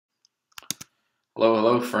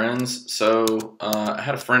Hello, friends. I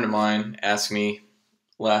had a friend of mine ask me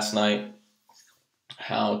last night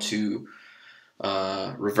how to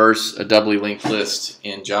reverse a doubly linked list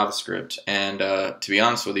in JavaScript, and to be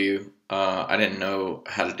honest with you, I didn't know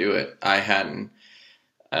how to do it. I hadn't.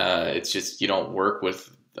 It's just you don't work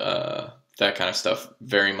with that kind of stuff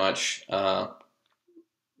very much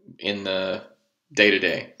in the day to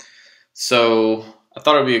day. So I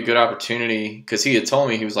thought it would be a good opportunity because he had told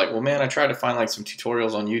me he was like, "Well, man, I tried to find like some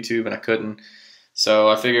tutorials on YouTube and I couldn't." So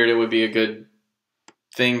I figured it would be a good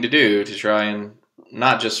thing to do to try and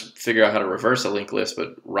not just figure out how to reverse a linked list,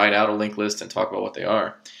 but write out a linked list and talk about what they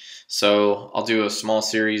are. So I'll do a small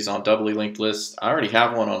series on doubly linked lists. I already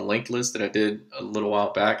have one on linked list that I did a little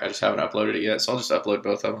while back. I just haven't uploaded it yet, so I'll just upload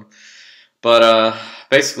both of them. But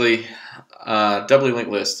basically, doubly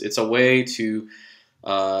linked list, it's a way to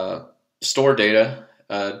store data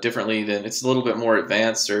differently than, it's a little bit more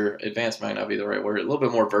advanced, or advanced might not be the right word, a little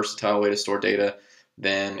bit more versatile way to store data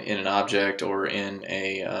than in an object or in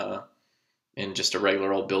just a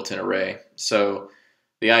regular old built-in array. So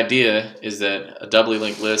the idea is that a doubly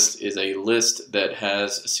linked list is a list that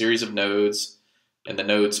has a series of nodes, and the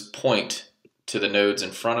nodes point to the nodes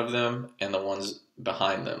in front of them and the ones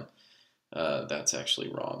behind them. That's actually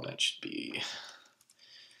wrong. That should be,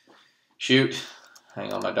 shoot,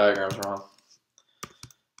 hang on, my diagram's wrong.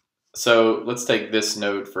 So let's take this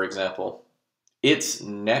node for example. Its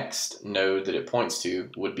next node that it points to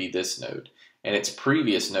would be this node, and its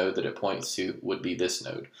previous node that it points to would be this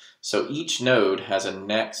node. So each node has a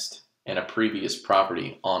next and a previous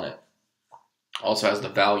property on it. Also has the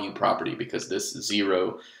value property because this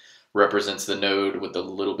 0 represents the node with the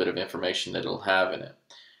little bit of information that it'll have in it,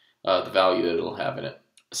 the value that it'll have in it.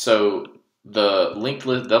 So the linked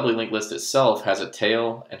list, doubly linked list itself has a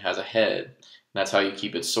tail and has a head. That's how you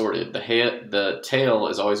keep it sorted. The tail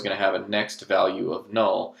is always going to have a next value of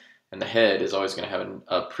null, and the head is always going to have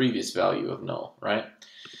a previous value of null, right?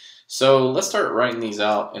 So let's start writing these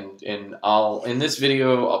out, and in this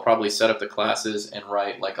video I'll probably set up the classes and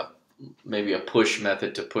write like maybe a push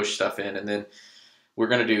method to push stuff in, and then we're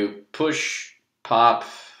going to do push, pop,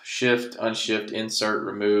 shift, unshift, insert,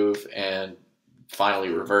 remove, and finally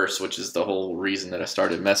reverse, which is the whole reason that I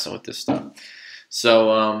started messing with this stuff.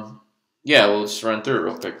 So yeah, we'll just run through it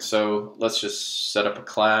real quick. So let's just set up a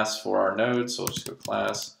class for our node. So we'll just go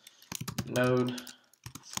class node,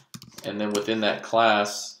 and then within that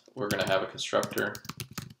class we're going to have a constructor,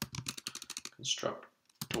 and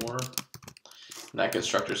that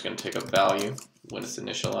constructor is going to take a value when it's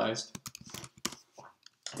initialized.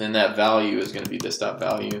 Then that value is going to be this dot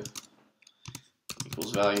value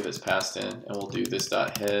equals value that's passed in, and we'll do this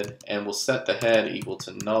dot head, and we'll set the head equal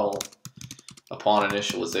to null upon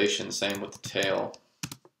initialization. Same with the tail.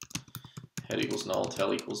 Head equals null,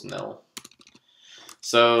 tail equals null.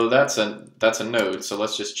 So that's a node. So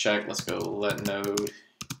let's just check. Let's go let node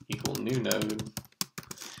equal new node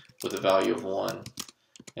with a value of 1,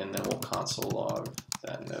 and then we'll console log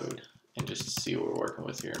that node and just see what we're working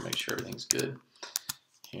with here and make sure everything's good.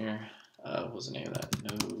 Here, what was the name of that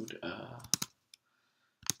node?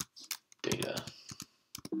 Data.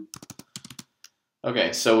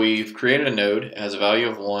 Okay, so we've created a node. It has a value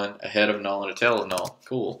of 1, a head of null, and a tail of null.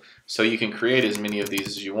 Cool. So you can create as many of these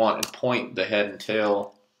as you want and point the head and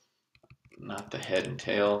tail, not the head and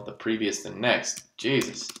tail, the previous and next.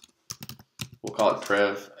 Jesus. We'll call it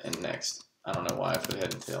prev and next. I don't know why I put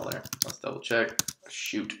head and tail there. Let's double check.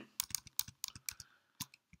 Shoot.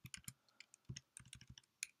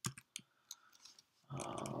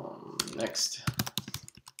 Next.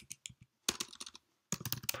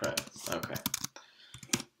 Prev. Okay.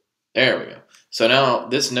 There we go. So now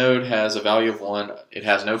this node has a value of 1, it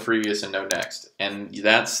has no previous and no next, and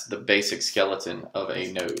that's the basic skeleton of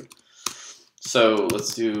a node. So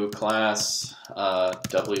let's do class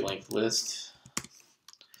doubly linked list.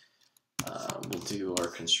 We'll do our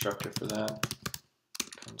constructor for that.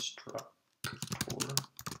 Constructor.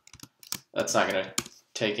 That's not going to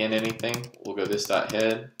take in anything. We'll go this dot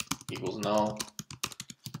head equals null,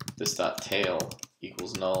 this dot tail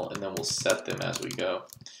equals null, and then we'll set them as we go.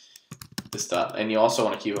 This dot, and you also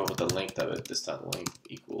want to keep up with the length of it. This dot length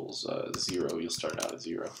equals 0. You'll start out at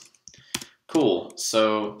 0. Cool.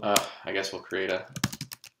 So I guess we'll create a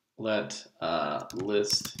let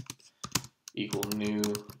list equal new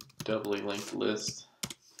doubly linked list,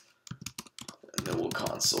 and then we'll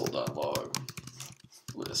console.log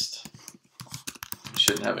list.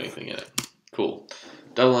 Shouldn't have anything in it. Cool.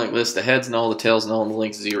 Double linked list. The head's null, the tail's null, and the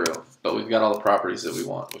link's 0. But we've got all the properties that we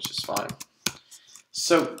want, which is fine.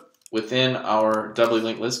 So within our doubly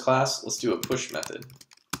linked list class, let's do a push method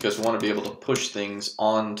because we want to be able to push things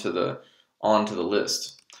onto the onto the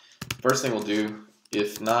list. First thing we'll do,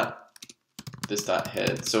 if not this dot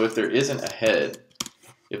head. So if there isn't a head,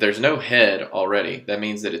 if there's no head already, that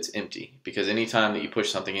means that it's empty, because anytime that you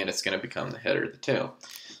push something in, it's going to become the head or the tail.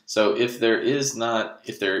 So if there is no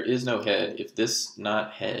head, if this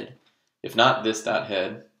not head, if not this dot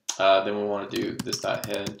head, then we want to do this dot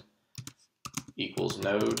head equals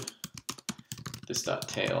node, this dot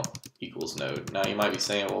tail equals node. Now you might be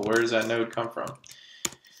saying, well, where does that node come from?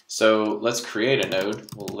 So let's create a node.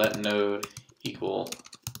 We'll let node equal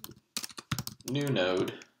new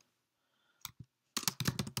node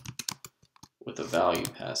with a value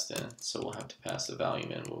passed in. So we'll have to pass the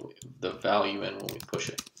value in when we push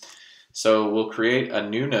it. So we'll create a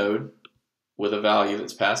new node with a value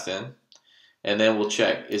that's passed in, and then we'll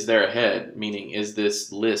check, is there a head? Meaning, is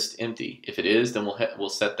this list empty? If it is, then we'll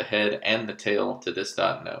set the head and the tail to this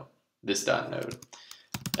dot node.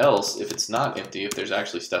 Else, if it's not empty, if there's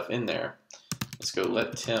actually stuff in there, let's go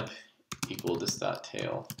let temp equal this dot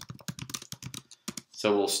tail.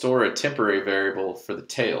 So we'll store a temporary variable for the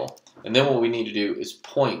tail, and then what we need to do is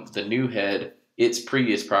point the new head, its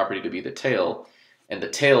previous property, to be the tail, and the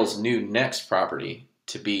tail's new next property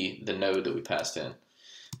to be the node that we passed in.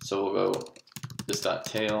 So we'll go this dot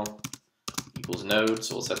tail equals node,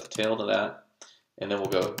 so we'll set the tail to that, and then we'll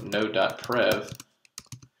go node.prev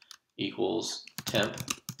equals temp,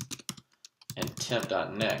 and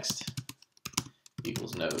temp.next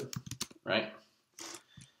equals node, right?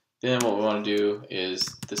 Then what we want to do is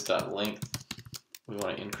this dot length, we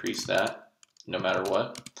want to increase that no matter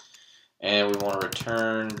what, and we want to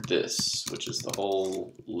return this, which is the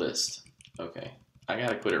whole list. Okay, I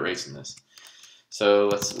gotta quit erasing this. So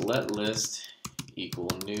let's let list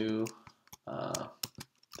equal new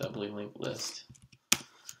doubly linked list,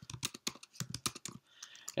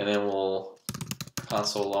 and then we'll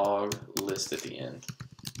console log list at the end.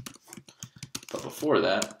 But before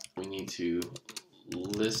that, we need to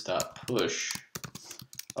list.push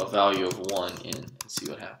a value of 1 in and see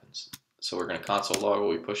what happens. So we're going to console log what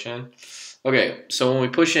we push in. Okay, so when we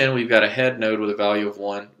push in, we've got a head node with a value of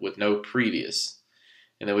 1 with no previous.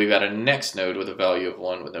 And then we've got a next node with a value of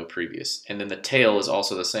 1 with no previous. And then the tail is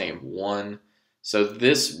also the same, 1. So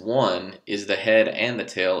this 1 is the head and the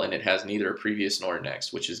tail, and it has neither a previous nor a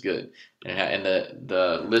next, which is good. And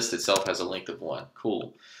the list itself has a length of 1.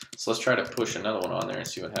 Cool. So let's try to push another one on there and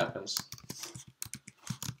see what happens.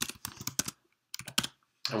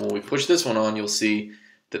 And when we push this one on, you'll see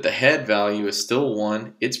that the head value is still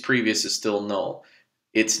 1, its previous is still null.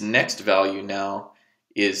 Its next value now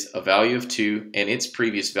is a value of 2, and its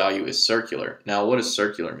previous value is circular. Now, what does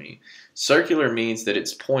circular mean? Circular means that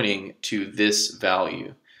it's pointing to this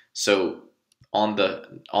value. So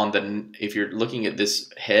if you're looking at this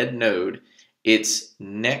head node, its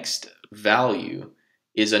next value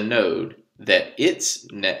is a node that its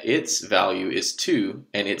value is 2,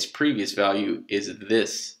 and its previous value is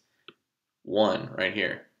this 1 right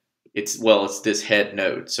here. It's this head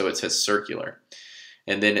node, so it says circular.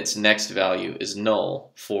 And then its next value is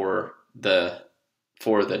null for the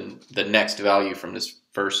next value from this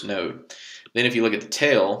first node. Then if you look at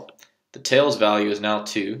the tail's value is now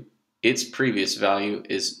 2. Its previous value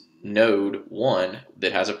is node 1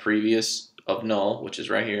 that has a previous of null, which is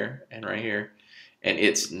right here and right here. And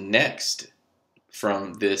its next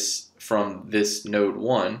from this node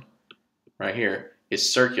 1 right here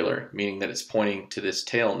is circular, meaning that it's pointing to this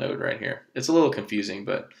tail node right here. It's a little confusing,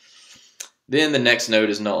 but then the next node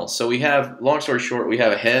is null. So we have, long story short, we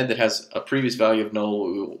have a head that has a previous value of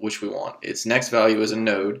null, which we want. Its next value is a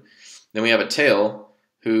node. Then we have a tail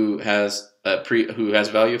who has a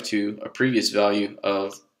value of 2, a previous value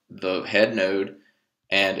of the head node,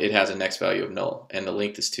 and it has a next value of null, and the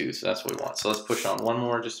length is 2, so that's what we want. So let's push on one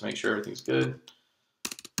more just to make sure everything's good.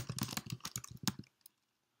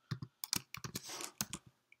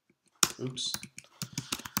 Oops.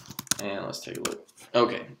 And let's take a look.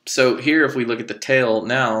 Okay, so here if we look at the tail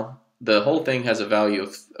now, the whole thing has a value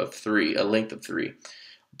of 3, a length of 3.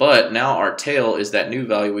 But now our tail is that new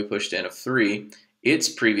value we pushed in of 3. Its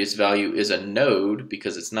previous value is a node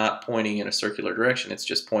because it's not pointing in a circular direction. It's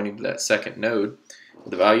just pointing to that second node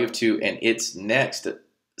with a value of 2, and its next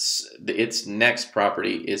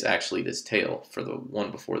property is actually this tail for the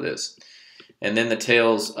one before this. And then the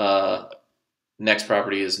tail's next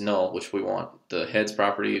property is null, which we want. The head's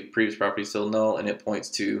previous property is still null, and it points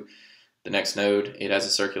to the next node. It has a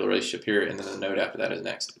circular relationship here, and then the node after that is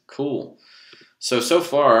next. Cool. So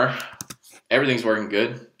far, everything's working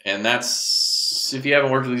good, and that's, if you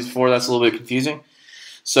haven't worked with these before, that's a little bit confusing.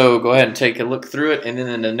 So go ahead and take a look through it, and then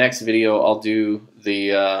in the next video, I'll do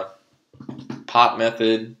the pop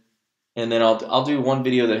method, and then I'll do one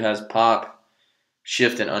video that has pop,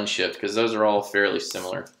 shift and unshift, because those are all fairly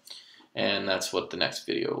similar. And that's what the next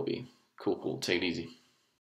video will be. Cool, cool. Take it easy.